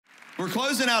We're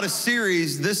closing out a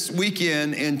series this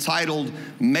weekend entitled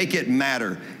Make It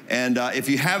Matter. And if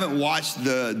you haven't watched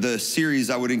the series,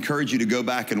 I would encourage you to go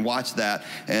back and watch that.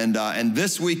 And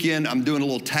this weekend, I'm doing a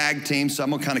little tag team, so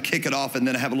I'm gonna kind of kick it off, and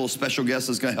then I have a little special guest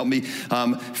that's gonna help me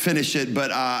finish it.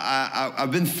 But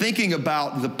I've been thinking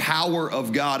about the power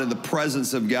of God and the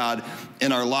presence of God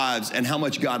in our lives and how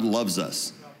much God loves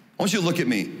us. I want you to look at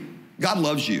me. God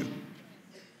loves you.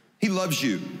 He loves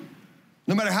you.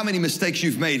 No matter how many mistakes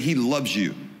you've made, he loves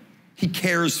you. He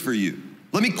cares for you.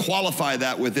 Let me qualify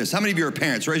that with this. How many of you are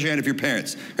parents? Raise your hand if you're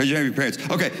parents. Raise your hand if you're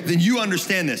parents. Okay, then you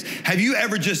understand this. Have you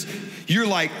ever you're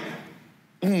like,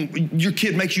 your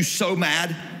kid makes you so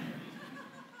mad?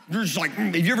 You're just like,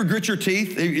 have you ever grit your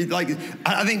teeth? Like,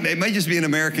 I think it may just be an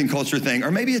American culture thing,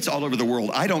 or maybe it's all over the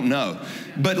world. I don't know.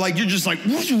 But like, you're just like,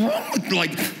 what's wrong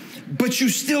with, but you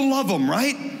still love them,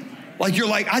 right? Like you're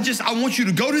like, I want you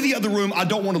to go to the other room. I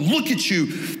don't want to look at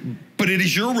you, but it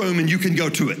is your room and you can go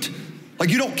to it.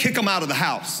 Like you don't kick them out of the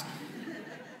house.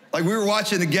 Like we were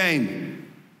watching the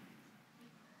game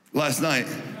last night.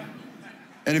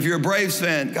 And if you're a Braves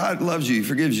fan, God loves you, he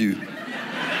forgives you.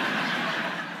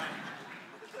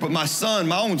 But my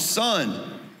own son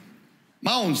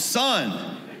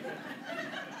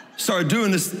started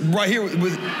doing this right here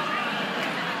with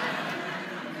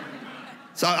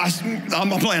so I'm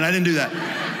not playing, I didn't do that.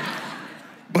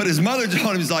 But his mother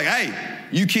told him, he's like, hey,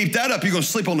 you keep that up, you're gonna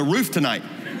sleep on the roof tonight.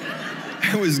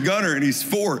 It was Gunner, and he's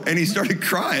 4, and he started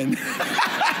crying.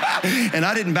 And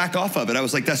I didn't back off of it. I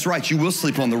was like, that's right, you will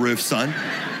sleep on the roof, son.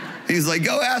 He's like,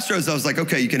 go Astros. I was like,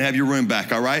 okay, you can have your room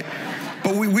back, all right?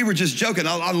 But we were just joking.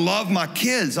 I love my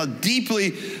kids. I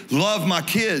deeply love my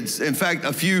kids. In fact,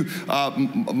 a few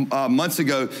months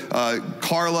ago,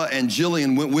 Carla and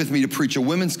Jillian went with me to preach a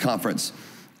women's conference.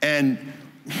 And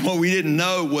what we didn't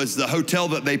know was the hotel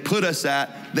that they put us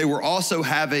at, they were also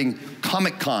having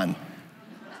Comic-Con.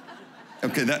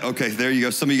 Okay, there you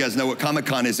go. Some of you guys know what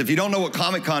Comic-Con is. If you don't know what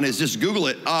Comic-Con is, just Google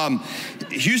it.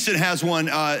 Houston has one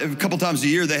a couple times a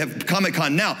year. They have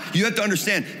Comic-Con. Now, you have to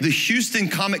understand, the Houston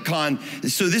Comic-Con,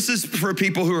 so this is for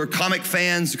people who are comic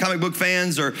book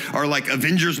fans, or like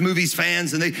Avengers movies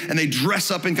fans, and they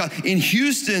dress up in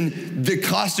Houston, the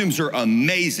costumes are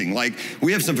amazing. Like,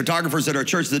 we have some photographers at our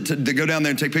church that go down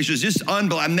there and take pictures. Just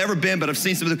unbelievable. I've never been, but I've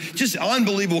seen some of them. Just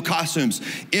unbelievable costumes.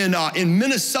 In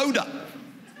Minnesota,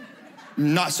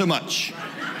 not so much.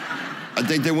 I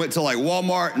think they went to like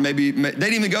Walmart, and maybe they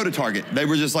didn't even go to Target. They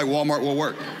were just like, Walmart will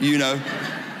work, you know,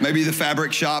 maybe the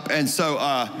fabric shop. And so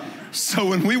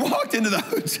when we walked into the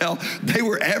hotel, they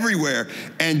were everywhere.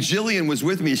 And Jillian was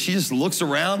with me. She just looks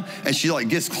around and she like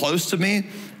gets close to me.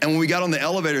 And when we got on the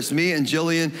elevator, so me and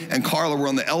Jillian and Carla were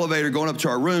on the elevator going up to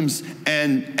our rooms,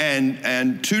 and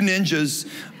 2 ninjas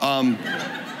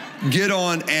get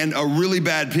on, and a really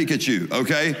bad Pikachu,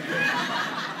 okay?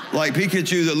 Like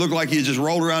Pikachu that looked like he just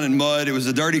rolled around in mud. It was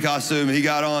a dirty costume he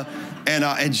got on.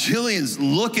 And Jillian's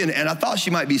looking, and I thought she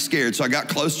might be scared, so I got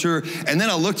close to her, and then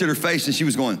I looked at her face, and she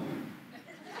was going,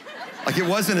 like it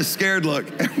wasn't a scared look.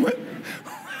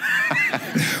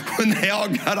 When they all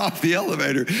got off the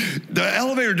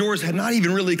elevator doors had not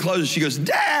even really closed. She goes,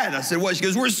 Dad. I said, what? She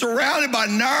goes, we're surrounded by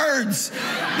nerds.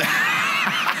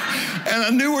 And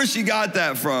I knew where she got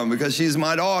that from because she's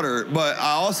my daughter, but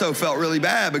I also felt really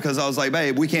bad because I was like,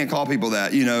 babe, we can't call people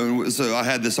that, you know? So I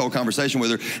had this whole conversation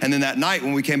with her. And then that night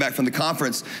when we came back from the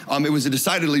conference, it was a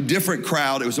decidedly different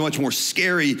crowd. It was a much more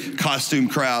scary costume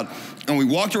crowd. And we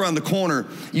walked around the corner.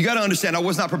 You got to understand, I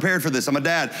was not prepared for this. I'm a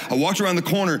dad. I walked around the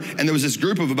corner, and there was this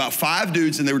group of about 5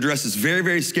 dudes, and they were dressed as very,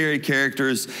 very scary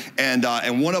characters. And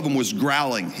one of them was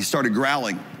growling. He started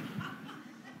growling.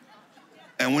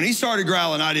 And when he started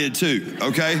growling, I did too,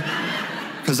 okay?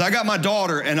 Because I got my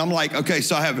daughter, and I'm like, okay,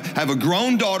 so I have a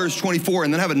grown daughter who's 24,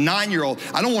 and then I have a 9-year-old.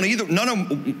 I don't want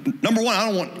number one, I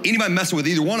don't want anybody messing with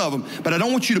either one of them, but I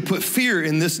don't want you to put fear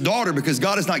in this daughter, because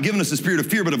God has not given us a spirit of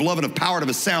fear, but of love and of power and of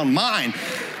a sound mind.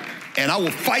 And I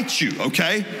will fight you,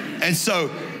 okay? And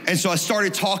so I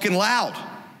started talking loud.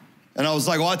 And I was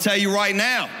like, well, I'll tell you right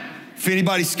now, if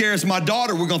anybody scares my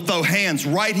daughter, we're gonna throw hands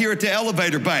right here at the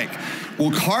elevator bank.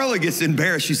 Well, Carla gets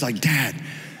embarrassed. She's like, Dad,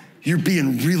 you're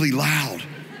being really loud.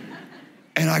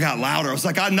 And I got louder. I was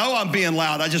like, I know I'm being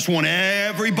loud. I just want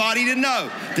everybody to know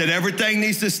that everything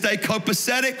needs to stay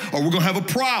copacetic, or we're gonna have a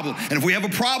problem. And if we have a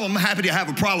problem, I'm happy to have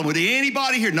a problem with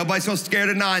anybody here. Nobody's gonna scare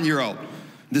the 9-year-old.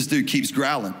 This dude keeps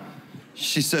growling.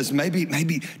 She says, maybe,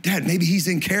 Dad, maybe he's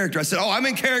in character. I said, oh, I'm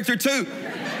in character too.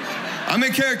 I'm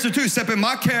in character too, except in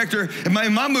my character, in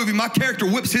my movie, my character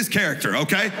whips his character,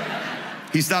 okay?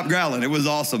 He stopped growling. It was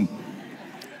awesome.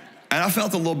 And I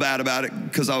felt a little bad about it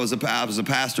because I was a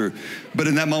pastor, but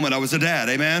in that moment I was a dad,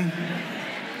 amen?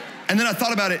 And then I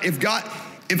thought about it,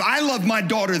 if I love my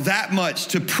daughter that much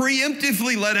to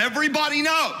preemptively let everybody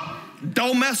know,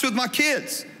 don't mess with my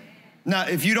kids. Now,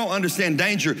 if you don't understand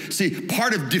danger, see,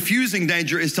 part of diffusing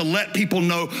danger is to let people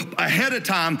know ahead of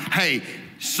time, hey,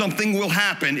 something will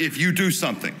happen if you do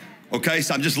something. Okay,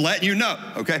 so I'm just letting you know,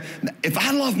 okay? If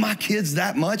I love my kids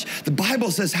that much, the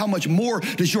Bible says how much more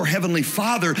does your heavenly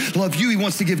Father love you? He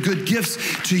wants to give good gifts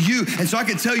to you. And so I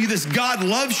can tell you this, God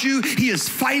loves you. He is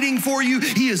fighting for you.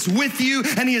 He is with you,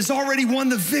 and he has already won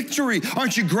the victory.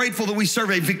 Aren't you grateful that we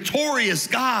serve a victorious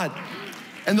God?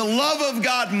 And the love of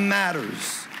God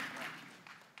matters.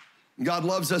 God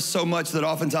loves us so much that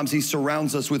oftentimes he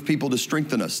surrounds us with people to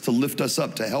strengthen us, to lift us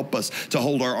up, to help us, to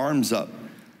hold our arms up.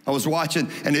 I was watching,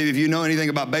 and if you know anything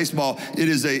about baseball, it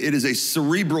is a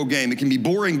cerebral game. It can be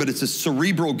boring, but it's a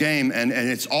cerebral game, and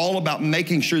it's all about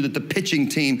making sure that the pitching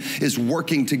team is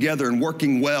working together and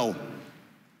working well.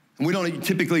 And we don't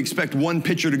typically expect one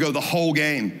pitcher to go the whole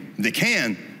game. They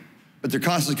can, but they're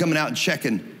constantly coming out and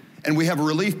checking. And we have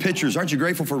relief pitchers. Aren't you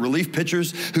grateful for relief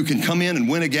pitchers who can come in and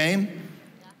win a game?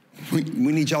 We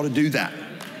need y'all to do that.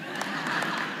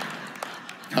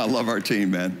 I love our team,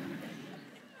 man.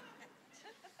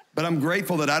 But I'm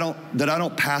grateful that I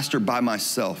don't pastor by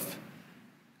myself.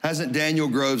 Hasn't Daniel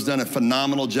Groves done a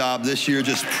phenomenal job this year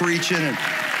just preaching, and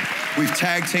we've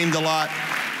tag teamed a lot.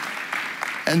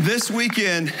 And this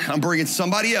weekend, I'm bringing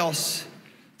somebody else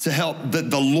to help.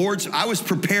 I was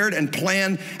prepared and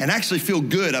planned and actually feel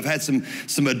good. I've had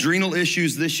some adrenal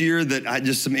issues this year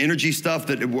some energy stuff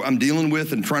that I'm dealing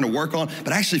with and trying to work on,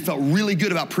 but I actually felt really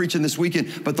good about preaching this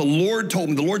weekend. But the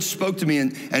Lord spoke to me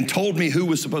and told me who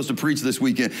was supposed to preach this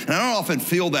weekend. And I don't often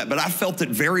feel that, but I felt it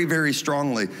very, very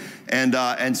strongly.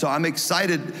 And so I'm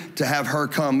excited to have her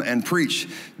come and preach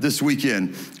this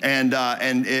weekend.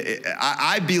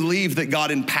 I believe that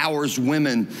God empowers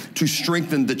women to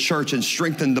strengthen the church and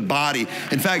strengthen the body.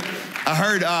 In fact, I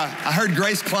heard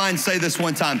Grace Klein say this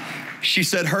one time. She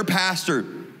said her pastor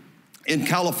in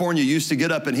California used to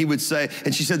get up and he would say,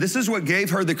 and she said, this is what gave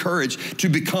her the courage to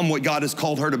become what God has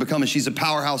called her to become. And she's a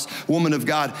powerhouse woman of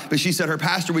God. But she said her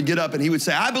pastor would get up and he would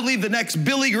say, I believe the next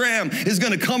Billy Graham is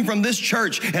going to come from this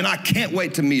church, and I can't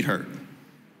wait to meet her.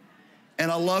 And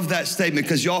I love that statement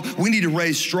because y'all, we need to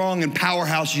raise strong and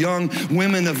powerhouse young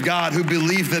women of God who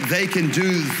believe that they can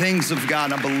do the things of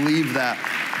God. And I believe that.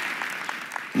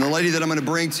 And the lady that I'm going to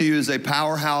bring to you is a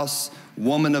powerhouse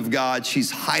woman of God.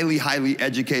 She's highly, highly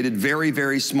educated, very,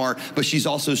 very smart, but she's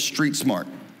also street smart.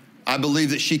 I believe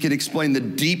that she can explain the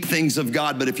deep things of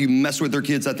God, but if you mess with her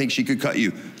kids, I think she could cut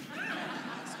you.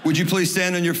 Would you please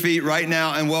stand on your feet right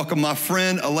now and welcome my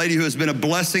friend, a lady who has been a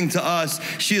blessing to us.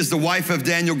 She is the wife of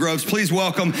Daniel Groves. Please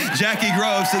welcome Jackie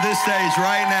Groves to this stage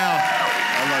right now.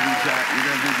 I love you, Jack. You're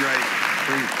going to do great.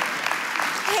 Please.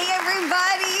 Hey,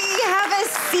 everybody, have a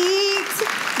seat.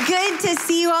 Good to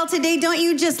see you all today. Don't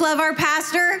you just love our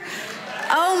pastor?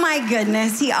 Oh my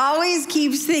goodness, he always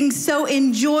keeps things so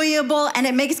enjoyable, and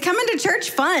it makes coming to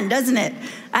church fun, doesn't it?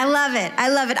 I love it. I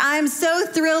love it. I'm so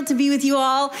thrilled to be with you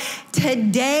all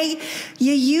today.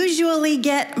 You usually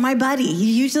get my buddy. You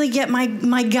usually get my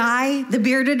guy, the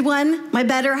bearded one, my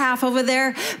better half over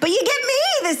there. But you get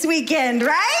me this weekend,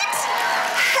 right?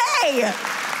 Hey,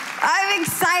 I'm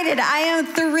excited. I am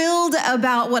thrilled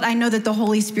about what I know that the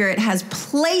Holy Spirit has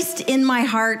placed in my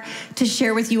heart to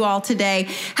share with you all today.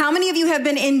 How many of you have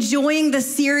been enjoying the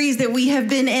series that we have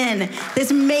been in,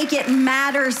 this Make It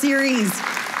Matter series?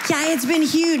 Yeah, it's been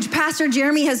huge. Pastor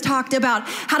Jeremy has talked about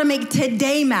how to make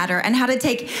today matter and how to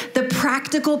take the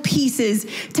practical pieces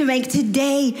to make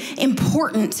today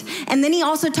important. And then he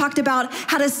also talked about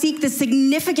how to seek the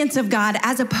significance of God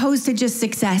as opposed to just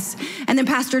success. And then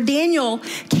Pastor Daniel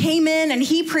came in and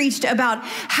he preached about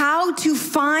how to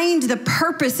find the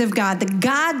purpose of God, the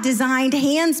God-designed,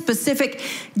 hand-specific,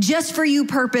 just for you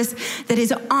purpose that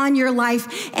is on your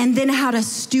life, and then how to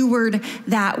steward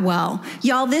that well.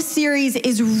 Y'all, this series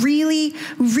is really,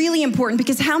 really important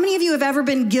because how many of you have ever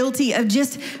been guilty of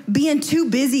just being too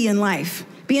busy in life?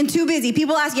 Being too busy.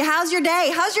 People ask you, how's your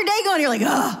day? How's your day going? You're like,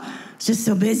 oh, it's just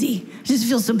so busy. I just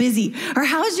feel so busy. Or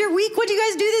how's your week? What do you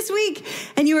guys do this week?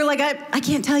 And you were like, I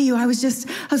can't tell you. I was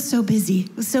so busy.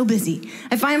 I was so busy.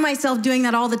 I find myself doing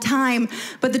that all the time.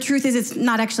 But the truth is it's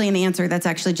not actually an answer. That's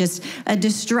actually just a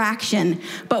distraction.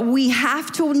 But we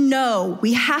have to know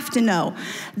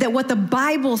that what the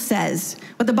Bible says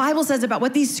about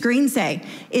what these screens say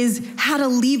is how to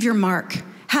leave your mark,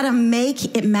 how to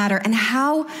make it matter, and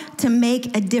how to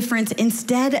make a difference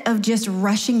instead of just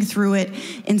rushing through it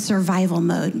in survival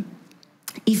mode.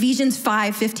 Ephesians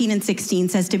 5:15 and 16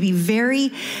 says to be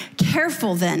very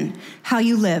careful then how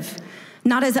you live,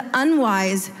 not as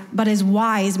unwise, but as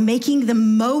wise, making the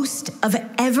most of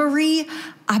every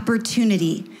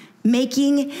opportunity,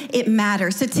 making it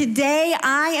matter. So today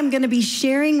I am going to be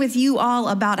sharing with you all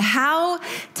about how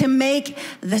to make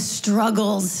the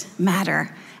struggles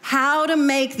matter. How to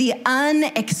make the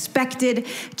unexpected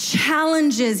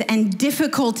challenges and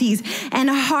difficulties and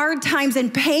hard times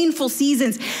and painful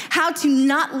seasons, how to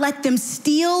not let them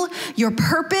steal your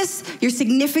purpose, your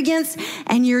significance,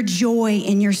 and your joy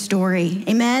in your story.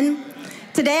 Amen?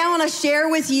 Today, I want to share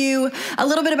with you a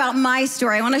little bit about my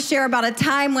story. I want to share about a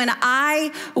time when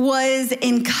I was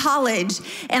in college,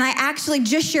 and I actually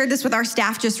just shared this with our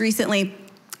staff just recently.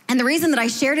 And the reason that I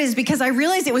shared it is because I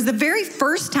realized it was the very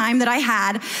first time that I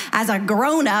had, as a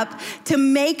grown-up, to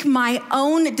make my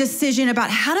own decision about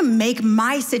how to make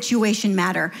my situation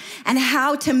matter and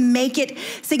how to make it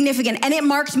significant. And it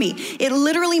marked me. It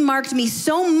literally marked me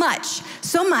so much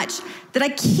that I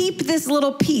keep this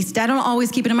little piece. I don't always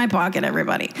keep it in my pocket,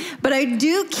 everybody. But I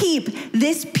do keep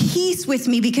this piece with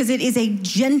me because it is a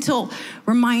gentle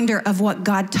reminder of what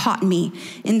God taught me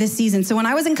in this season. So when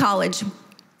I was in college,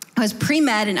 I was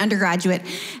pre-med and undergraduate,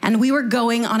 and we were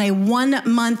going on a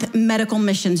 1-month medical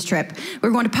missions trip. We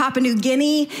were going to Papua New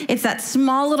Guinea. It's that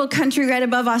small little country right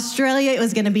above Australia. It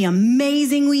was going to be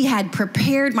amazing. We had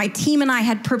prepared, my team and I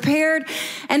had prepared.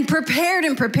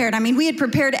 I mean, we had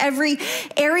prepared every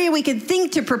area we could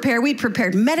think to prepare. We'd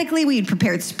prepared medically, we'd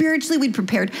prepared spiritually, we'd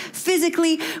prepared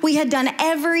physically. We had done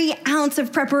every ounce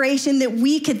of preparation that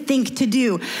we could think to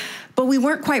do. But we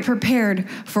weren't quite prepared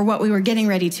for what we were getting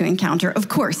ready to encounter. Of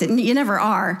course, you never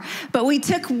are. But we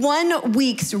took 1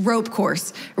 week's rope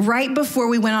course right before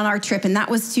we went on our trip, and that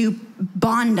was to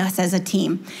bond us as a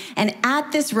team. And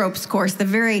at this ropes course, I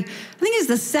think it was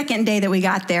the second day that we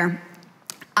got there,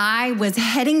 I was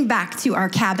heading back to our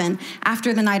cabin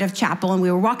after the night of chapel, and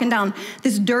we were walking down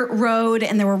this dirt road,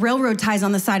 and there were railroad ties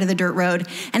on the side of the dirt road,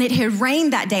 and it had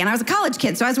rained that day, and I was a college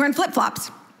kid, so I was wearing flip-flops.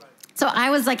 So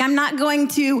I was like, I'm not going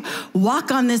to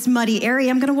walk on this muddy area.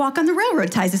 I'm going to walk on the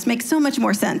railroad ties. This makes so much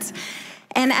more sense.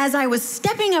 And as I was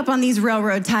stepping up on these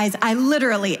railroad ties, I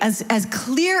literally, as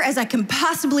clear as I can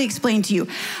possibly explain to you,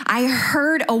 I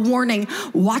heard a warning,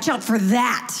 watch out for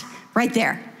that right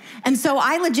there. And so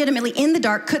I legitimately, in the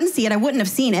dark, couldn't see it. I wouldn't have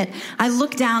seen it. I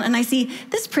look down and I see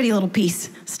this pretty little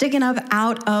piece sticking up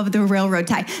out of the railroad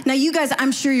tie. Now, you guys,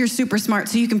 I'm sure you're super smart,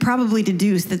 so you can probably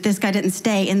deduce that this guy didn't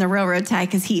stay in the railroad tie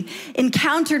because he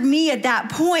encountered me at that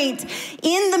point.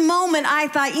 In the moment, I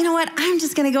thought, you know what? I'm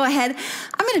just going to go ahead.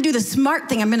 I'm going to do the smart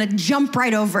thing. I'm going to jump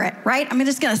right over it, right? I'm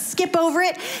just going to skip over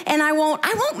it, and I won't,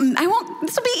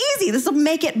 this will be easy. This will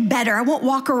make it better. I won't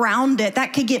walk around it.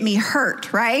 That could get me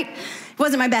hurt, right? It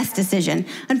wasn't my best decision.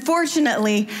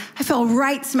 Unfortunately, I fell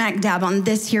right smack dab on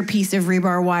this here piece of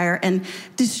rebar wire and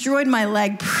destroyed my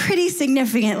leg pretty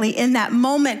significantly in that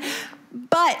moment.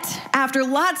 But after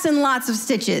lots and lots of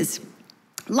stitches,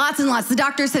 the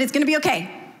doctor said it's gonna be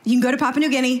okay. You can go to Papua New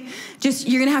Guinea,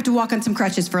 you're gonna have to walk on some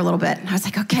crutches for a little bit. And I was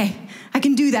like, okay, I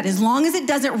can do that. As long as it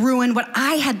doesn't ruin what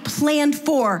I had planned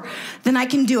for, then I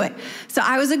can do it. So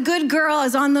I was a good girl. I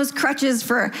was on those crutches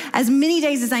for as many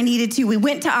days as I needed to. We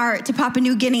went to Papua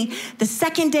New Guinea. The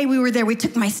second day we were there, we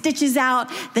took my stitches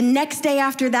out. The next day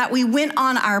after that, we went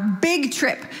on our big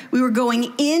trip. We were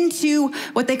going into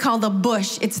what they call the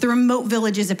bush. It's the remote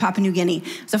villages of Papua New Guinea.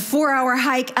 It's a 4-hour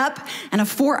hike up and a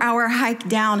 4-hour hike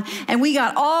down. And we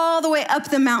got all the way up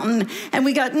the mountain, and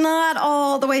we got not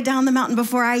all the way down the mountain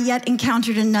before I yet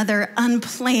encountered another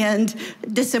unplanned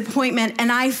disappointment,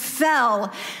 and I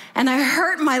fell and I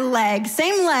hurt my leg,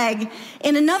 same leg,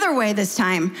 in another way this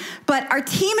time. But our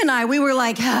team and I, we were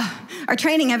like, our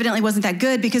training evidently wasn't that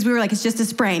good because we were like, it's just a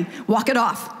sprain. Walk it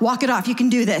off, you can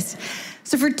do this.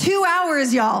 So for 2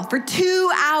 hours, y'all, for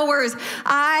 2 hours,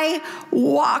 I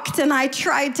walked and I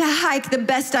tried to hike the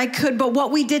best I could, but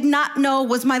what we did not know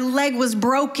was my leg was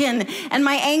broken and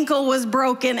my ankle was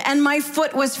broken and my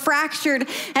foot was fractured.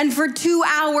 And for 2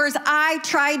 hours, I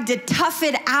tried to tough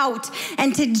it out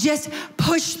and to just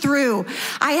push through.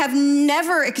 I have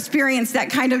never experienced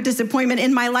that kind of disappointment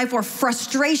in my life or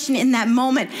frustration in that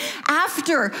moment.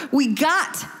 After we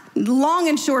got long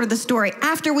and short of the story,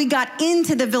 after we got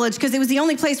into the village, because it was the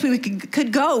only place we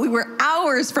could go. We were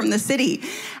hours from the city.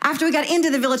 After we got into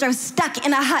the village, I was stuck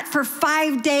in a hut for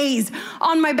 5 days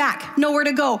on my back, nowhere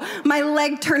to go. My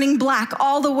leg turning black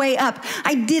all the way up.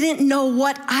 I didn't know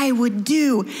what I would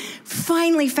do.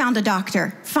 Finally found a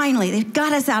doctor. Finally, they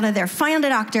got us out of there. Found a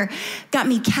doctor, got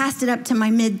me casted up to my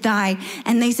mid-thigh,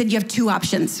 and they said, you have 2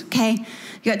 options, okay?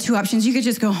 You got 2 options. You could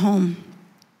just go home.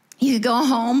 You could go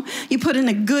home, you put in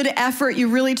a good effort, you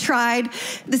really tried.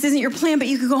 This isn't your plan, but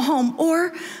you could go home.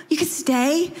 Or you could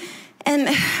stay And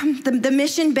the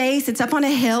mission base, it's up on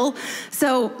a hill,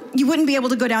 so you wouldn't be able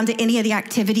to go down to any of the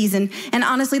activities. And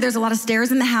honestly, there's a lot of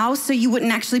stairs in the house, so you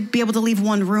wouldn't actually be able to leave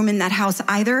one room in that house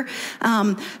either.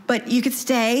 But you could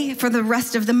stay for the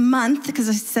rest of the month, because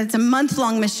I said it's a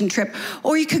month-long mission trip,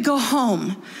 or you could go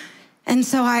home. And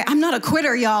so I'm not a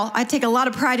quitter, y'all. I take a lot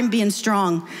of pride in being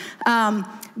strong.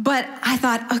 But I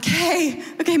thought, okay,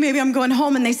 maybe I'm going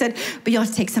home. And they said, but you'll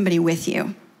have to take somebody with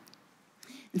you.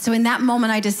 And so in that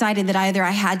moment, I decided that either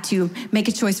I had to make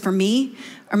a choice for me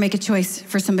or make a choice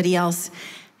for somebody else.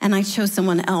 And I chose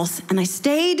someone else. And I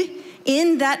stayed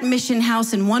in that mission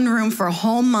house in one room for a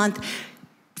whole month,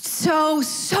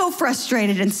 so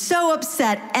frustrated and so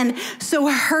upset and so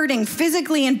hurting,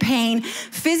 physically in pain,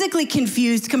 physically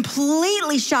confused,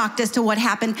 completely shocked as to what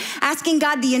happened, asking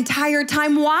God the entire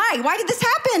time, why? Why did this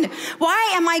happen?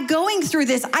 Why am I going through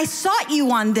this? I sought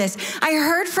you on this. I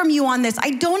heard from you on this.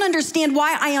 I don't understand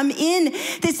why I am in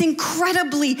this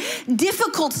incredibly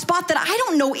difficult spot that I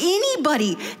don't know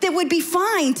anybody that would be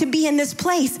fine to be in this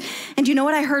place. And you know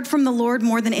what I heard from the Lord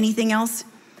more than anything else?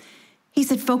 He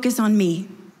said, focus on me.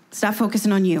 Stop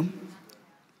focusing on you.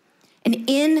 And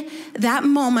in that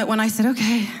moment when I said,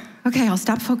 okay, I'll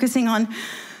stop focusing on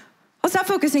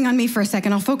me for a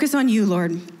second. I'll focus on you,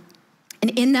 Lord.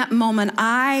 And in that moment,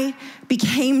 I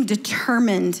became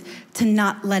determined to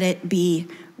not let it be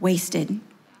wasted.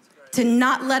 To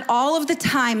not let all of the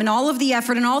time and all of the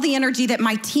effort and all the energy that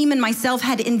my team and myself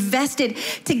had invested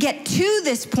to get to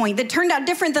this point that turned out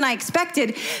different than I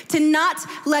expected, to not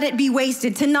let it be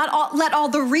wasted, to not let all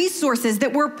the resources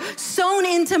that were sown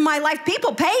into my life,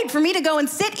 people paid for me to go and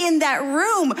sit in that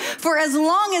room for as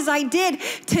long as I did,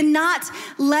 to not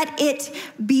let it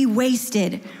be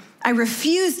wasted. I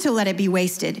refuse to let it be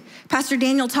wasted. Pastor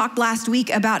Daniel talked last week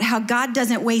about how God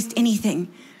doesn't waste anything.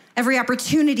 Every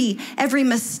opportunity, every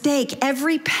mistake,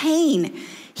 every pain,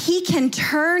 he can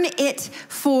turn it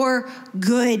for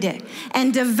good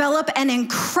and develop an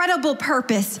incredible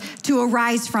purpose to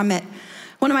arise from it.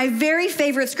 One of my very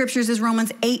favorite scriptures is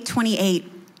Romans 8:28.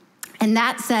 And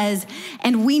that says,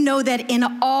 and we know that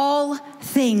in all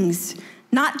things,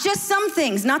 not just some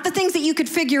things, not the things that you could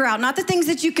figure out, not the things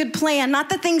that you could plan, not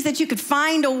the things that you could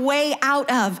find a way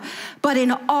out of, but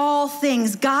in all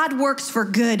things, God works for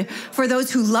good for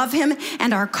those who love him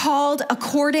and are called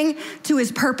according to his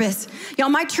purpose. Y'all,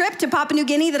 my trip to Papua New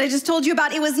Guinea that I just told you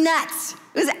about, it was nuts.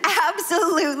 It was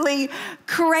absolutely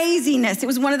craziness. It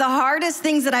was one of the hardest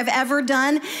things that I've ever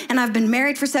done. And I've been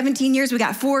married for 17 years. We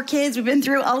got 4 kids. We've been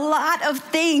through a lot of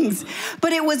things.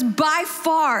 But it was by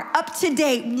far, up to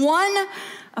date, one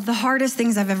of the hardest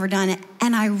things I've ever done.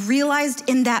 And I realized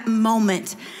in that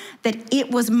moment that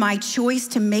it was my choice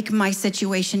to make my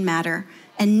situation matter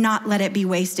and not let it be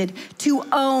wasted, to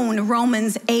own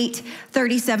Romans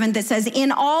 8:37 that says,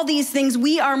 in all these things,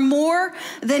 we are more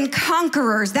than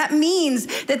conquerors. That means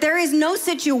that there is no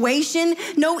situation,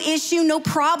 no issue, no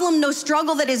problem, no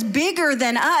struggle that is bigger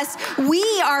than us. We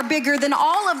are bigger than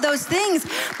all of those things.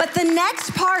 But the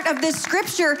next part of this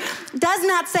scripture does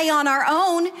not say on our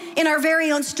own, in our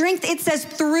very own strength. It says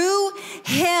through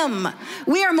him.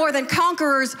 We are more than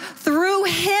conquerors through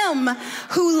him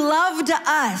who loved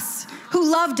us.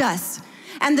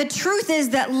 And the truth is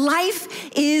that life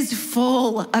is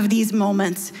full of these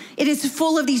moments. It is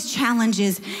full of these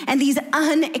challenges and these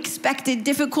unexpected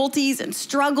difficulties and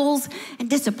struggles and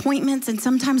disappointments and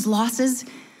sometimes losses.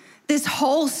 This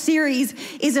whole series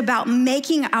is about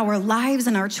making our lives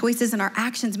and our choices and our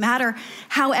actions matter.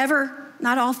 However,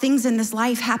 not all things in this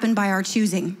life happen by our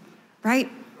choosing,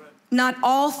 right? Not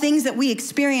all things that we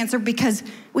experience are because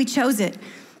we chose it.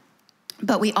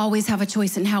 But we always have a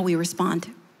choice in how we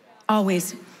respond,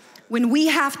 always. When we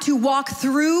have to walk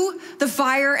through the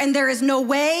fire and there is no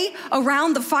way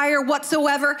around the fire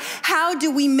whatsoever, how do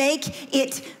we make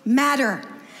it matter?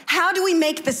 How do we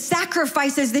make the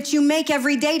sacrifices that you make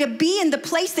every day to be in the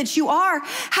place that you are?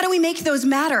 How do we make those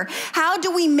matter? How do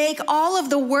we make all of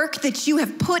the work that you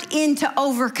have put in to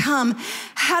overcome?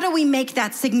 How do we make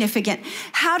that significant?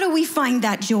 How do we find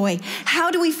that joy? How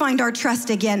do we find our trust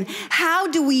again? How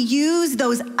do we use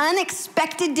those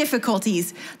unexpected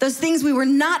difficulties, those things we were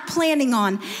not planning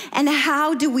on, and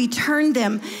how do we turn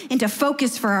them into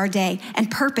focus for our day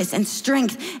and purpose and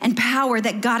strength and power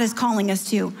that God is calling us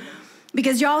to?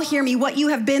 Because y'all hear me, what you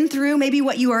have been through, maybe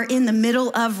what you are in the middle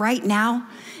of right now,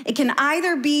 it can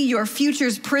either be your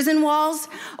future's prison walls,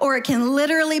 or it can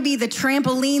literally be the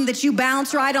trampoline that you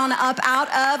bounce right on up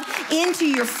out of into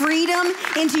your freedom,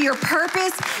 into your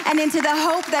purpose, and into the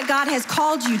hope that God has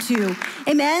called you to.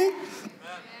 Amen?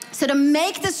 So to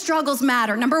make the struggles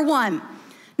matter, number one,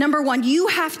 Number one, you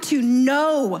have to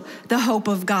know the hope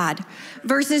of God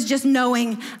versus just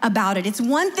knowing about it. It's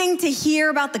one thing to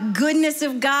hear about the goodness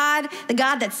of God, the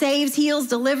God that saves, heals,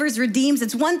 delivers, redeems.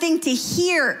 It's one thing to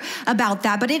hear about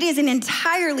that, but it is an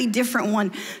entirely different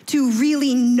one to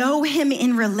really know him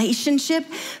in relationship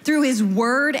through his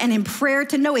word and in prayer,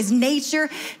 to know his nature,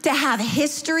 to have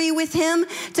history with him,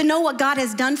 to know what God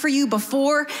has done for you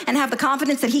before and have the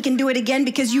confidence that he can do it again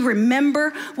because you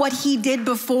remember what he did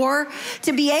before,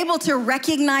 to be able to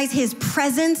recognize his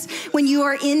presence when you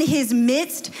are in his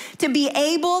midst, to be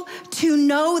able to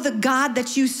know the God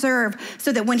that you serve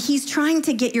so that when he's trying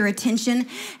to get your attention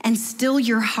and still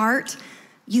your heart,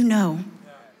 you know.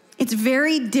 It's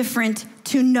very different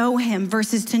to know him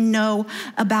versus to know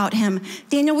about him.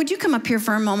 Daniel, would you come up here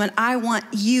for a moment? I want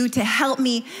you to help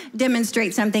me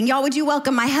demonstrate something. Y'all, would you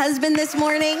welcome my husband this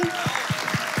morning?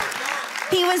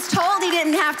 He was told he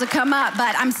didn't have to come up,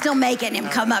 but I'm still making him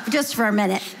come up just for a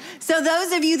minute. So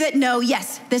those of you that know,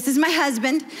 yes, this is my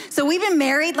husband. So we've been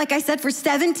married, like I said, for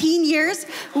 17 years.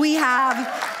 We have,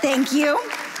 thank you.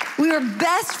 We were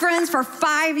best friends for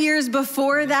 5 years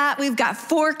before that. We've got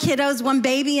 4 kiddos, 1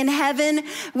 baby in heaven.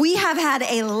 We have had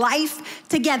a life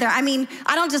together. I mean,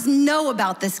 I don't just know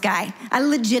about this guy. I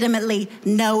legitimately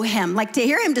know him. Like, to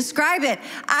hear him describe it,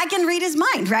 I can read his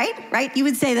mind, right? Right? You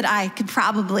would say that I could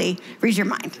probably read your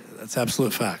mind. That's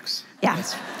absolute facts. Yeah.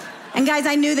 And guys,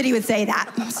 I knew that he would say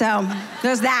that. So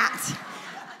there's that.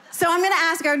 So I'm going to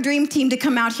ask our dream team to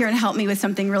come out here and help me with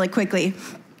something really quickly.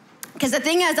 Because the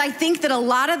thing is, I think that a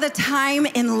lot of the time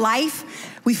in life,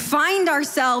 we find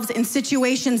ourselves in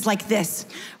situations like this,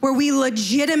 where we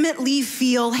legitimately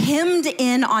feel hemmed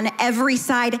in on every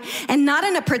side, and not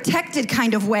in a protected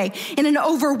kind of way, in an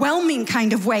overwhelming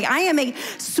kind of way. I am a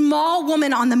small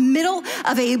woman on the middle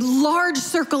of a large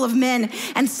circle of men,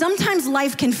 and sometimes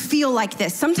life can feel like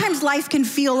this. Sometimes life can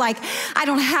feel like I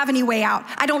don't have any way out.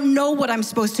 I don't know what I'm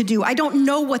supposed to do. I don't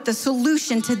know what the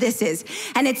solution to this is.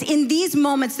 And it's in these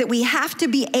moments that we have to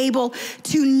be able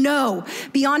to know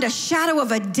beyond a shadow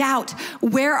of a doubt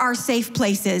where our safe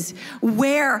place is,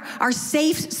 where our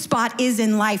safe spot is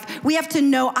in life. We have to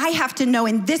know, I have to know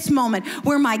in this moment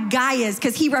where my guy is,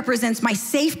 because he represents my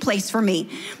safe place for me.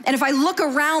 And if I look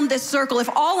around this circle, if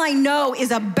all I know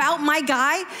is about my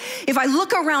guy, if I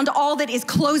look around all that is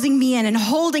closing me in and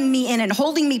holding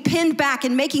me pinned back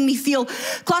and making me feel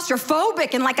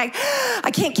claustrophobic and like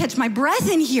I can't catch my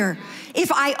breath in here. If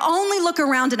I only look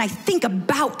around and I think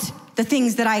about the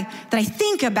things that I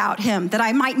think about him, that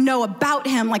I might know about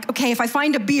him, like, okay, if I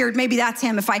find a beard, maybe that's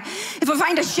him. If I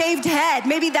find a shaved head,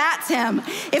 maybe that's him.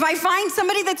 If I find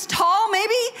somebody that's tall,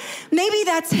 maybe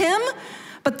that's him.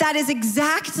 But that is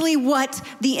exactly what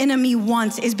the enemy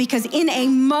wants, is because in a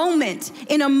moment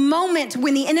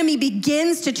when the enemy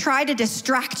begins to try to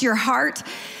distract your heart,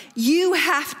 you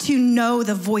have to know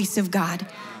the voice of God.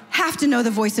 Have to know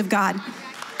the voice of God.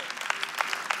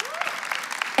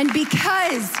 And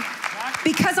because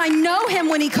I know him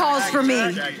when he calls for me,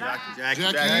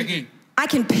 I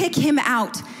can pick him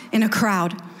out in a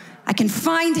crowd. I can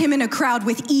find him in a crowd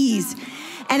with ease.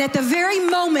 And at the very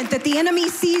moment that the enemy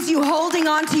sees you holding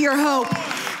on to your hope,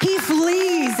 he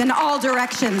flees in all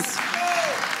directions.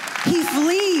 He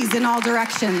flees in all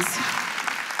directions.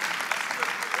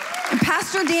 And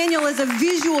Pastor Daniel is a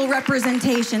visual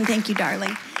representation. Thank you,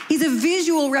 darling. He's a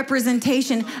visual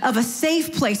representation of a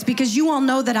safe place, because you all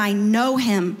know that I know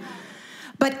him.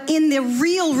 But in the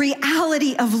real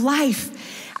reality of life,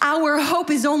 our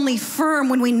hope is only firm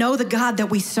when we know the God that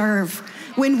we serve,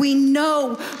 when we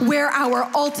know where our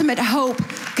ultimate hope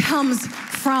comes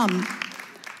from.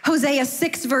 Hosea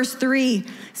 6 verse 3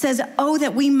 says, "Oh,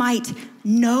 that we might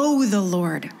know the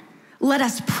Lord. Let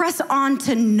us press on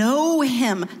to know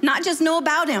him," not just know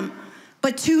about him,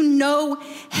 but to know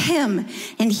him.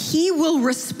 And he will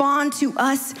respond to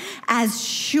us as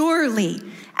surely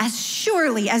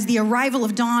as the arrival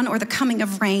of dawn or the coming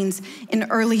of rains in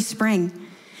early spring.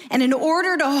 And in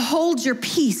order to hold your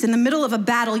peace in the middle of a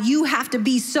battle, you have to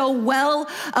be so well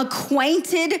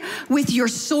acquainted with your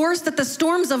source that the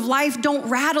storms of life don't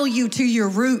rattle you to your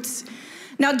roots.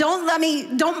 Now, don't let me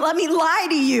lie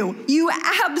to you. You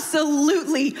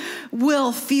absolutely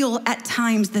will feel at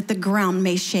times that the ground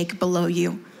may shake below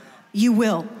you. You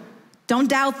will. Don't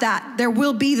doubt that. There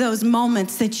will be those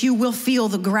moments that you will feel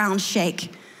the ground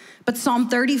shake. But Psalm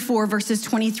 34 verses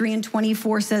 23 and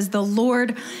 24 says, "The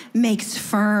Lord makes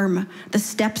firm the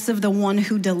steps of the one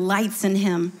who delights in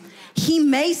him. He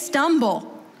may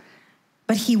stumble,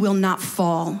 but he will not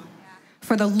fall.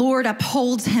 For the Lord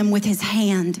upholds him with his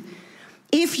hand.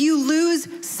 If you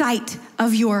lose sight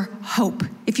of your hope,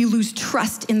 if you lose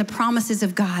trust in the promises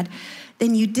of God,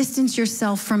 then you distance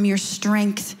yourself from your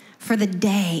strength for the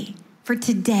day, for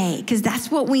today, because that's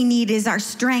what we need is our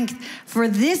strength for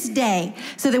this day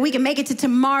so that we can make it to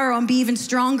tomorrow and be even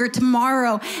stronger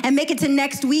tomorrow and make it to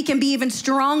next week and be even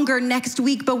stronger next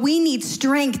week. But we need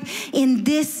strength in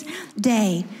this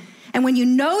day. And when you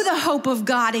know the hope of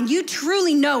God and you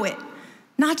truly know it,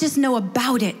 not just know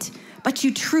about it, but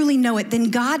you truly know it, then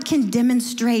God can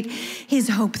demonstrate his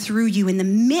hope through you in the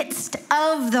midst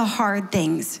of the hard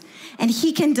things. And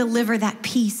he can deliver that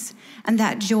peace and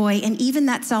that joy and even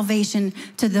that salvation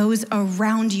to those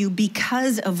around you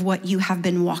because of what you have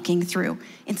been walking through,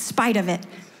 in spite of it.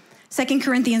 2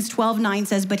 Corinthians 12:9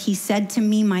 says, but he said to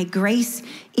me, my grace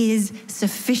is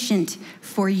sufficient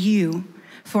for you,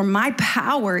 for my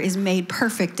power is made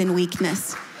perfect in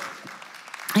weakness.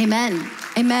 Amen,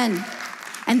 amen.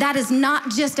 And that is not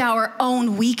just our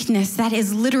own weakness. That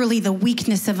is literally the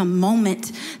weakness of a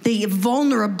moment, the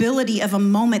vulnerability of a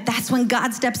moment. That's when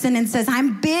God steps in and says,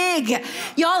 I'm big. Y'all,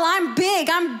 I'm big.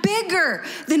 I'm bigger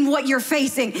than what you're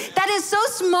facing. That is so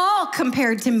small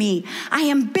compared to me. I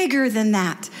am bigger than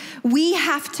that. We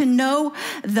have to know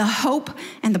the hope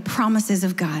and the promises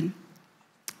of God.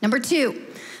 Number 2,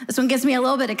 this one gets me a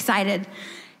little bit excited.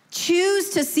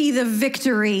 Choose to see the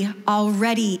victory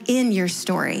already in your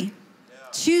story.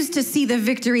 Choose to see the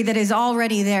victory that is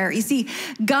already there. You see,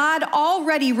 God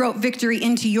already wrote victory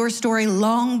into your story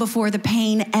long before the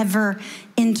pain ever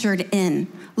entered in.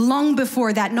 Long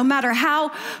before that, no matter how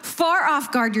far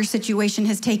off guard your situation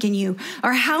has taken you,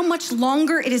 or how much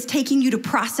longer it is taking you to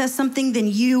process something than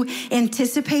you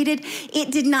anticipated,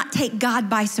 it did not take God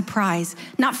by surprise.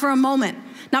 Not for a moment.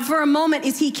 Not for a moment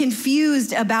is he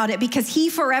confused about it, because he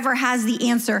forever has the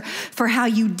answer for how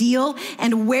you deal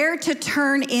and where to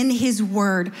turn in his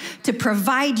word to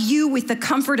provide you with the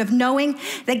comfort of knowing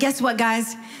that, guess what,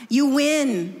 guys? You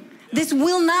win. This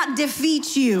will not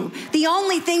defeat you. The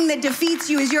only thing that defeats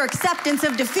you is your acceptance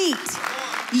of defeat.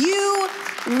 You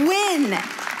win.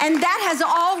 And that has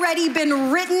already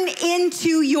been written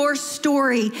into your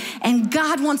story. And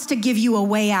God wants to give you a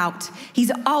way out.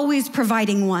 He's always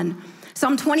providing one.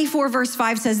 Psalm 24 verse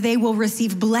 5 says, they will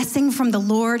receive blessing from the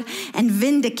Lord and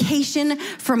vindication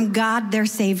from God, their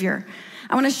Savior.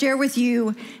 I want to share with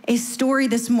you a story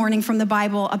this morning from the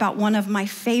Bible about one of my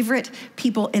favorite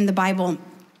people in the Bible.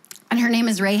 And her name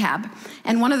is Rahab.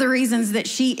 And one of the reasons that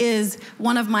she is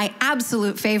one of my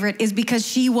absolute favorite is because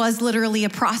she was literally a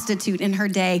prostitute in her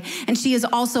day. And she is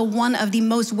also one of the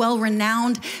most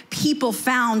well-renowned people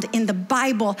found in the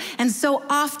Bible. And so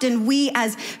often we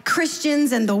as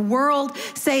Christians and the world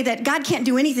say that God can't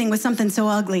do anything with something so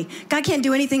ugly. God can't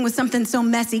do anything with something so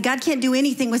messy. God can't do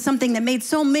anything with something that made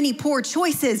so many poor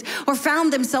choices or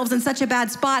found themselves in such a bad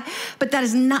spot. But that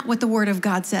is not what the Word of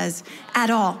God says at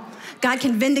all. God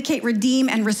can vindicate, redeem,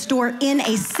 and restore in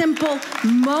a simple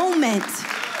moment,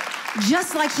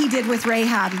 just like he did with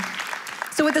Rahab.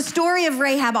 So with the story of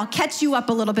Rahab, I'll catch you up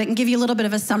a little bit and give you a little bit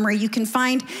of a summary. You can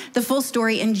find the full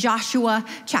story in Joshua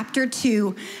chapter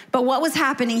 2. But what was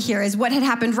happening here is what had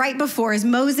happened right before is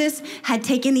Moses had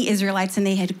taken the Israelites and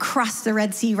they had crossed the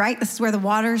Red Sea, right? This is where the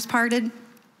waters parted.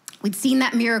 We'd seen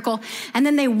that miracle. And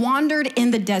then they wandered in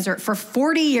the desert for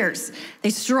 40 years. They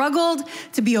struggled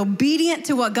to be obedient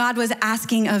to what God was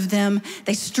asking of them.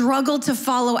 They struggled to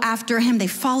follow after him. They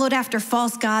followed after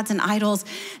false gods and idols.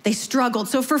 They struggled.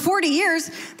 So for 40 years,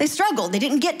 they struggled. They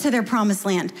didn't get to their promised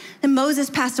land. Then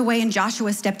Moses passed away and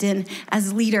Joshua stepped in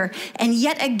as leader. And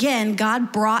yet again,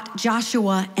 God brought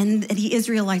Joshua and the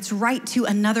Israelites right to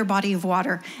another body of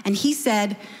water. And he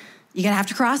said, you're gonna have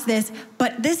to cross this.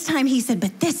 But this time he said,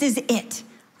 but this is it.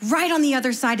 Right on the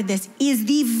other side of this is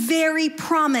the very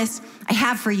promise I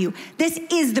have for you. This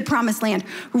is the promised land.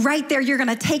 Right there, you're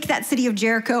gonna take that city of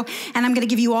Jericho and I'm gonna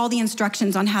give you all the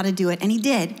instructions on how to do it. And he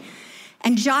did.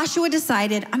 And Joshua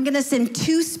decided, I'm gonna send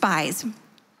 2 spies.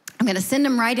 I'm gonna send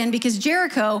them right in because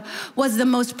Jericho was the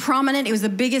most prominent, it was the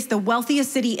biggest, the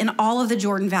wealthiest city in all of the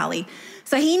Jordan Valley.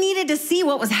 So he needed to see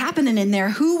what was happening in there.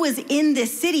 Who was in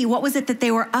this city? What was it that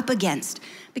they were up against?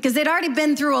 Because they'd already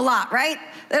been through a lot, right?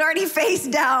 They'd already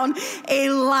faced down a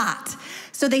lot.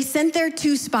 So they sent their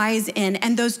 2 spies in,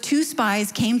 and those 2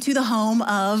 spies came to the home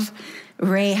of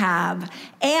Rahab.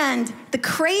 And the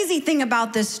crazy thing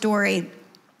about this story,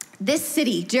 this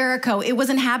city, Jericho, it was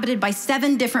inhabited by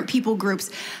 7 different people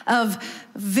groups of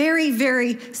very,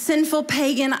 very sinful,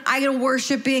 pagan, idol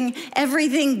worshiping,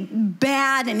 everything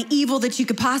bad and evil that you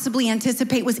could possibly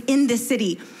anticipate was in this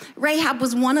city. Rahab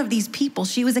was one of these people.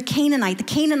 She was a Canaanite. The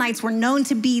Canaanites were known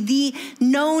to be the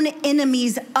known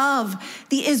enemies of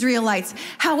the Israelites.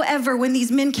 However, when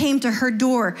these men came to her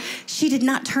door, she did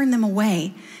not turn them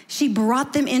away. She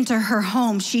brought them into her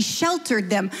home. She sheltered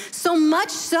them, so much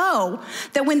so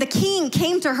that when the king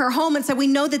came to her home and said, we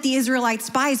know that the Israelite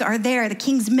spies are there, the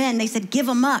king's men, they said, give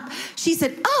them up. She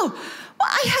said, oh, well,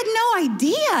 I had no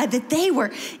idea that they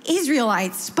were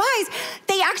Israelite spies.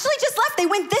 They actually just left. They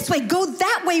went this way, go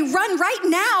that way, run right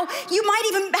now. You might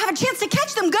even have a chance to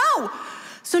catch them, go.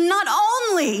 So not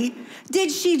only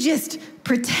did she just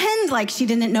pretend like she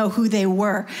didn't know who they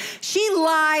were, she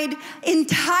lied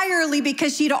entirely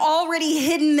because she'd already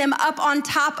hidden them up on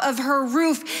top of her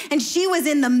roof, and she was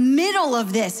in the middle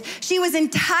of this. She was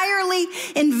entirely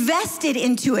invested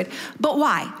into it. But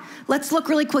why? Let's look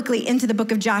really quickly into the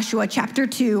book of Joshua, chapter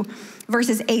 2,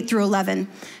 verses 8 through 11. It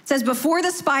says, before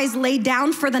the spies lay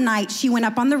down for the night, she went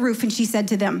up on the roof and she said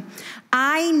to them,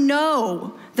 I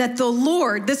know that the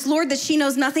Lord, this Lord that she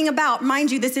knows nothing about,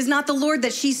 mind you, this is not the Lord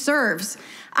that she serves.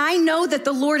 I know that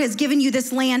the Lord has given you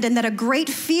this land and that a great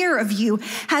fear of you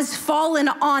has fallen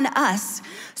on us,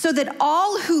 so that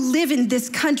all who live in this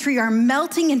country are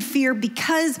melting in fear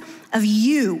because of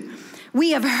you.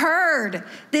 We have heard,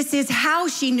 this is how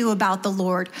she knew about the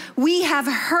Lord. We have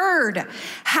heard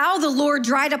how the Lord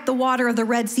dried up the water of the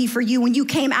Red Sea for you when you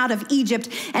came out of Egypt,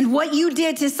 and what you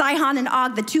did to Sihon and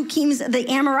Og, the two kings, the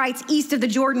Amorites east of the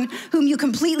Jordan, whom you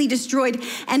completely destroyed.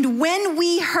 And when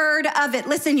we heard of it,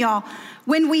 listen y'all,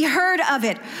 when we heard of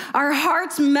it, our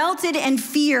hearts melted in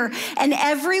fear, and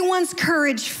everyone's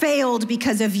courage failed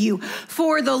because of you.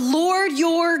 For the Lord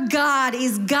your God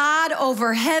is God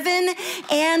over heaven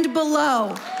and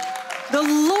below. The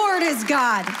Lord is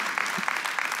God.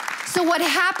 So what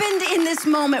happened in this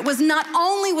moment was not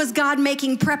only was God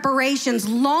making preparations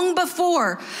long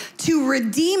before to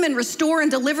redeem and restore and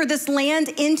deliver this land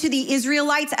into the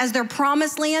Israelites as their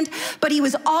promised land, but he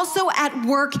was also at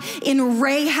work in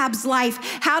Rahab's life.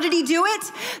 How did he do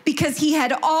it? Because he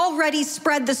had already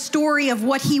spread the story of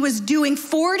what he was doing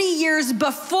 40 years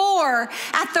before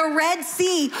at the Red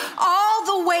Sea, all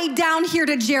the way down here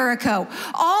to Jericho,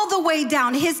 all the way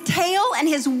down. His tale and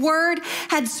his word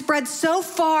had spread so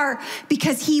far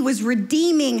because he was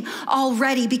redeeming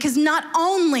already. Because not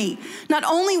only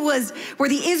were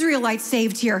the Israelites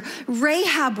saved here,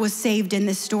 Rahab was saved in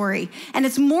this story. And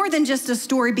it's more than just a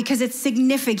story because it's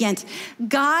significant.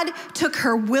 God took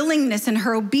her willingness and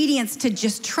her obedience to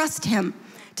just trust him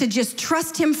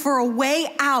for a way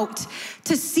out,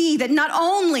 to see that not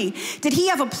only did he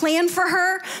have a plan for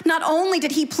her, not only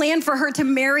did he plan for her to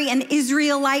marry an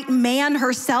Israelite man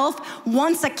herself,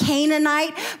 once a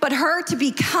Canaanite, but her to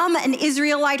become an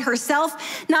Israelite herself.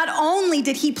 Not only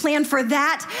did he plan for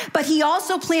that, but he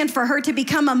also planned for her to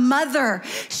become a mother.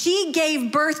 She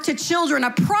gave birth to children,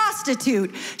 a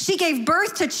prostitute. She gave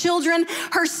birth to children.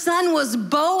 Her son was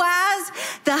Boaz,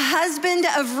 the husband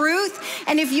of Ruth.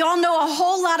 And if y'all know a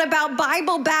whole lot about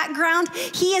Bible background,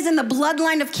 he is in the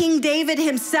bloodline of King David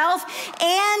himself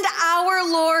and our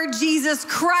Lord Jesus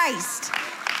Christ.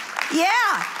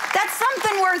 Yeah, that's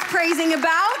something worth praising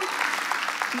about.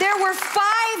 There were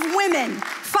five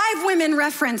women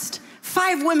referenced,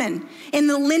 5 women in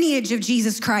the lineage of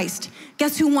Jesus Christ.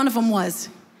 Guess who one of them was?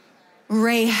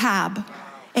 Rahab,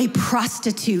 a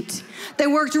prostitute. They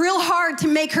worked real hard to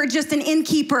make her just an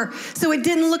innkeeper, so it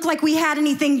didn't look like we had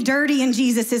anything dirty in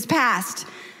Jesus's past.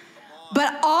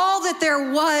 But all that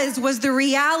there was the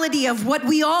reality of what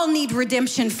we all need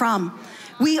redemption from.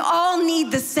 We all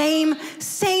need the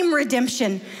same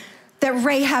redemption that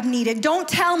Rahab needed. Don't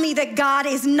tell me that God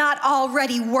is not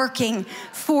already working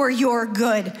for your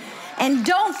good. And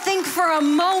don't think for a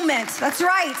moment, that's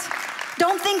right,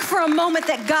 don't think for a moment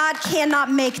that God cannot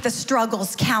make the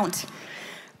struggles count,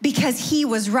 because he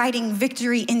was writing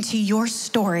victory into your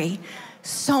story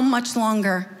so much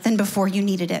longer than before you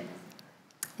needed it.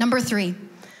 Number 3,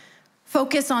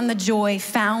 focus on the joy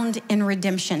found in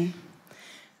redemption.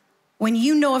 When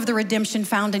you know of the redemption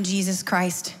found in Jesus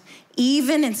Christ,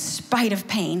 even in spite of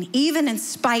pain, even in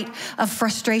spite of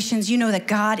frustrations, you know that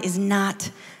God is not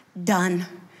done.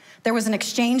 There was an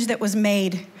exchange that was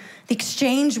made. The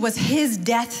exchange was his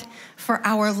death for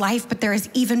our life, but there is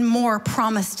even more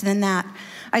promised than that.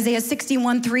 Isaiah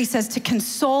 61:3 says to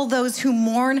console those who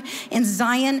mourn in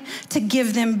Zion, to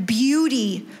give them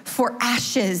beauty for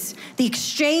ashes, the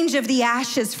exchange of the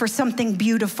ashes for something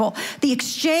beautiful, the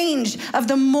exchange of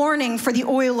the mourning for the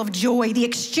oil of joy, the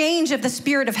exchange of the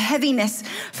spirit of heaviness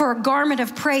for a garment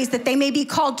of praise, that they may be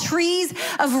called trees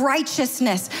of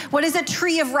righteousness. What is a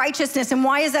tree of righteousness, and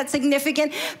why is that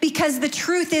significant? Because the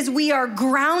truth is we are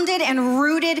grounded and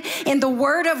rooted in the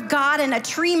word of God, and a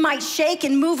tree might shake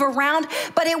and move around,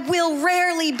 but it will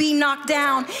rarely be knocked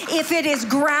down if it is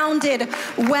grounded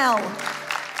well.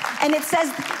 And it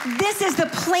says, this is the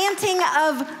planting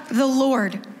of the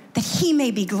Lord, that he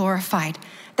may be glorified.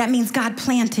 That means God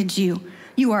planted you.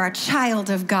 You are a child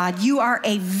of God. You are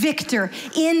a victor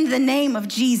in the name of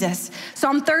Jesus.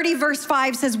 Psalm 30 verse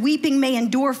 5 says, weeping may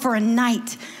endure for a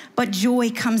night, but joy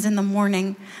comes in the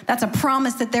morning. That's a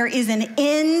promise that there is an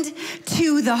end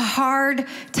to the hard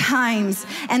times,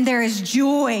 and there is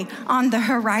joy on the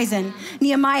horizon.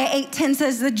 Nehemiah 8:10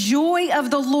 says, the joy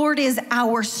of the Lord is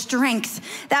our strength.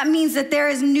 That means that there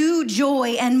is new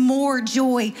joy and more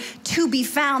joy to be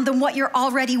found than what you're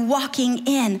already walking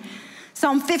in.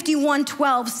 Psalm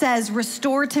 51:12 says,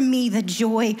 restore to me the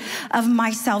joy of my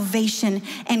salvation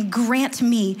and grant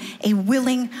me a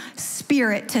willing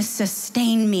spirit to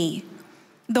sustain me.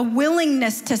 The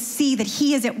willingness to see that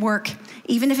he is at work,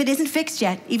 even if it isn't fixed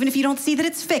yet, even if you don't see that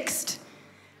it's fixed.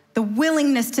 The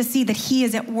willingness to see that he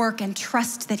is at work and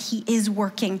trust that he is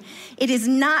working. It is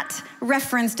not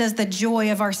referenced as the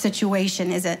joy of our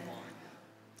situation, is it?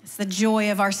 It's the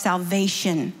joy of our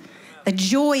salvation. The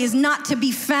joy is not to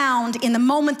be found in the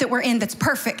moment that we're in that's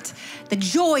perfect. The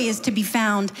joy is to be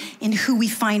found in who we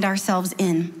find ourselves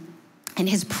in. And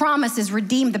his promise is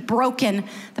redeem the broken,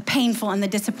 the painful, and the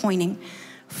disappointing.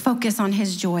 Focus on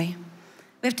his joy.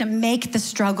 We have to make the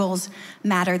struggles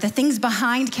matter. The things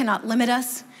behind cannot limit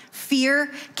us. Fear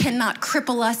cannot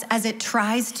cripple us as it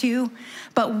tries to,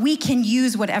 but we can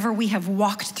use whatever we have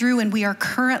walked through and we are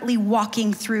currently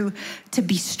walking through to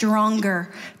be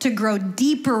stronger, to grow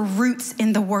deeper roots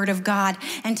in the word of God,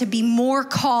 and to be more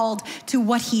called to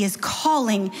what he is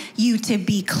calling you to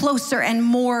be, closer and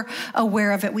more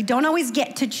aware of it. We don't always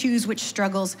get to choose which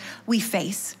struggles we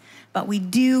face, but we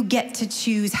do get to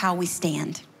choose how we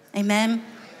stand. Amen.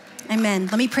 Amen.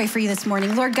 Let me pray for you this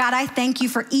morning. Lord God, I thank you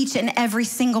for each and every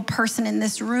single person in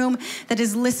this room that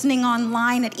is listening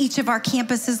online at each of our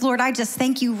campuses. Lord, I just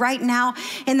thank you right now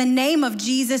in the name of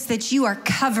Jesus that you are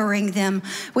covering them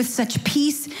with such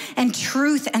peace and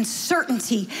truth and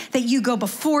certainty, that you go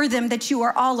before them, that you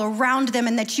are all around them,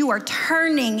 and that you are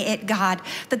turning it, God,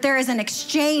 that there is an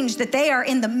exchange that they are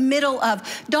in the middle of.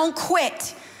 Don't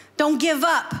quit. Don't give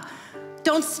up.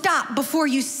 Don't stop before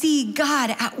you see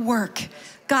God at work.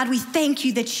 God, we thank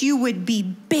you that you would be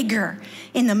bigger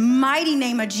in the mighty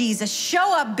name of Jesus.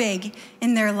 Show up big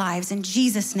in their lives. In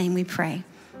Jesus' name we pray.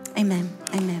 Amen.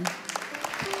 Amen.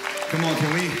 Come on,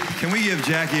 can we give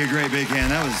Jackie a great big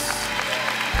hand? That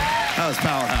was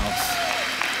powerhouse.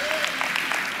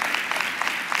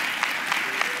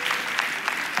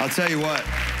 I'll tell you what,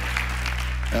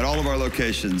 at all of our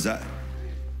locations,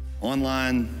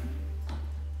 online,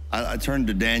 I turned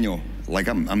to Daniel like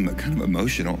I'm kind of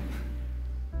emotional.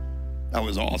 That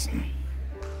was awesome.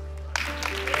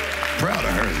 Proud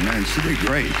of her, man. She did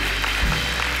great.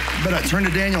 But I turned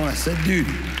to Daniel and I said, dude,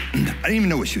 I didn't even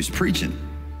know what she was preaching.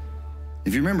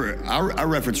 If you remember, I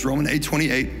referenced Romans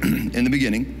 8:28 in the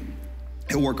beginning.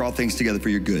 He'll work all things together for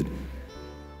your good.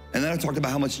 And then I talked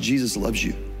about how much Jesus loves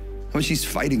you, how much he's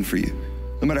fighting for you,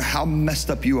 no matter how messed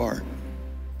up you are.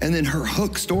 And then her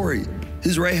hook story,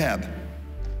 his Rahab.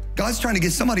 God's trying to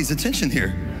get somebody's attention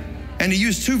here. And he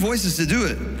used two voices to do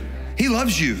it. He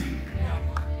loves you.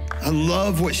 I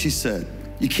love what she said.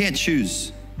 You can't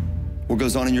choose what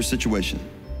goes on in your situation,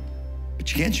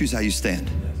 but you can choose how you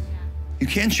stand. You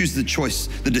can choose the choice,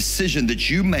 the decision that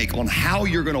you make on how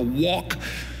you're gonna walk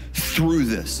through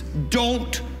this.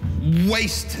 Don't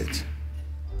waste it.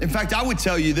 In fact, I would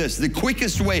tell you this, the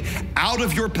quickest way out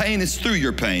of your pain is through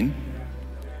your pain.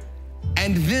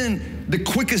 And then the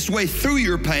quickest way through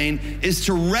your pain is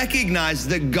to recognize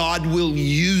that God will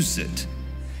use it.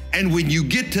 And when you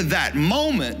get to that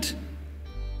moment,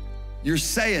 you're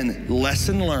saying,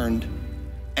 lesson learned,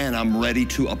 and I'm ready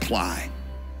to apply.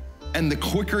 And the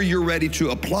quicker you're ready to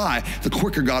apply, the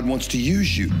quicker God wants to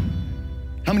use you.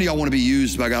 How many of y'all want to be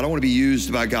used by God? I want to be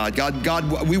used by God.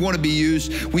 God, we want to be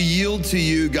used. We yield to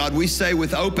you, God. We say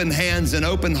with open hands and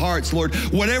open hearts, Lord,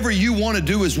 whatever you want to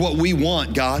do is what we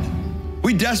want, God.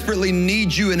 We desperately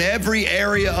need you in every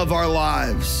area of our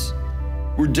lives.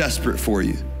 We're desperate for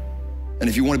you. And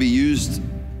if you want to be used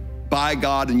by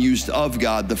God and used of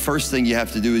God, the first thing you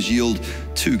have to do is yield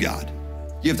to God.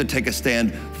 You have to take a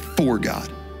stand for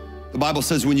God. The Bible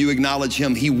says when you acknowledge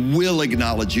him, he will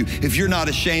acknowledge you. If you're not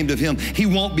ashamed of him, he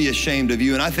won't be ashamed of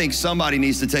you. And I think somebody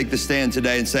needs to take the stand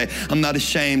today and say, I'm not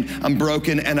ashamed, I'm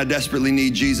broken, and I desperately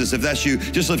need Jesus. If that's you,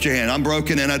 just lift your hand. I'm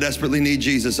broken and I desperately need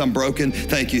Jesus. I'm broken.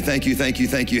 Thank you, thank you, thank you,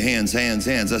 thank you. Hands, hands,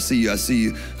 hands. I see you, I see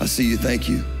you, I see you. Thank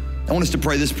you. I want us to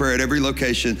pray this prayer at every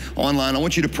location online. I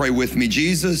want you to pray with me.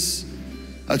 Jesus,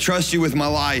 I trust you with my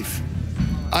life.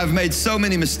 I've made so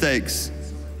many mistakes.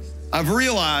 I've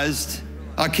realized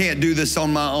I can't do this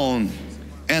on my own,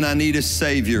 and I need a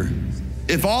Savior.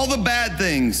 If all the bad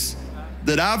things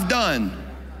that I've done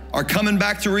are coming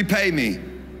back to repay me,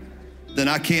 then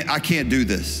I can't do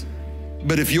this.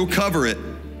 But if you'll cover it,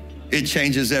 it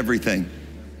changes everything.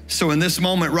 So in this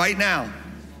moment right now,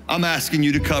 I'm asking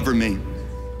you to cover me.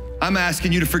 I'm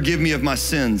asking you to forgive me of my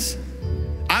sins.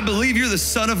 I believe you're the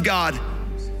Son of God.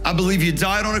 I believe you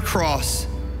died on a cross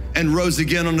and rose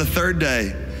again on the third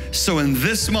day. So in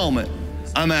this moment,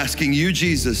 I'm asking you,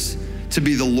 Jesus, to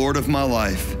be the Lord of my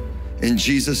life. In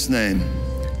Jesus' name,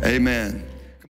 amen.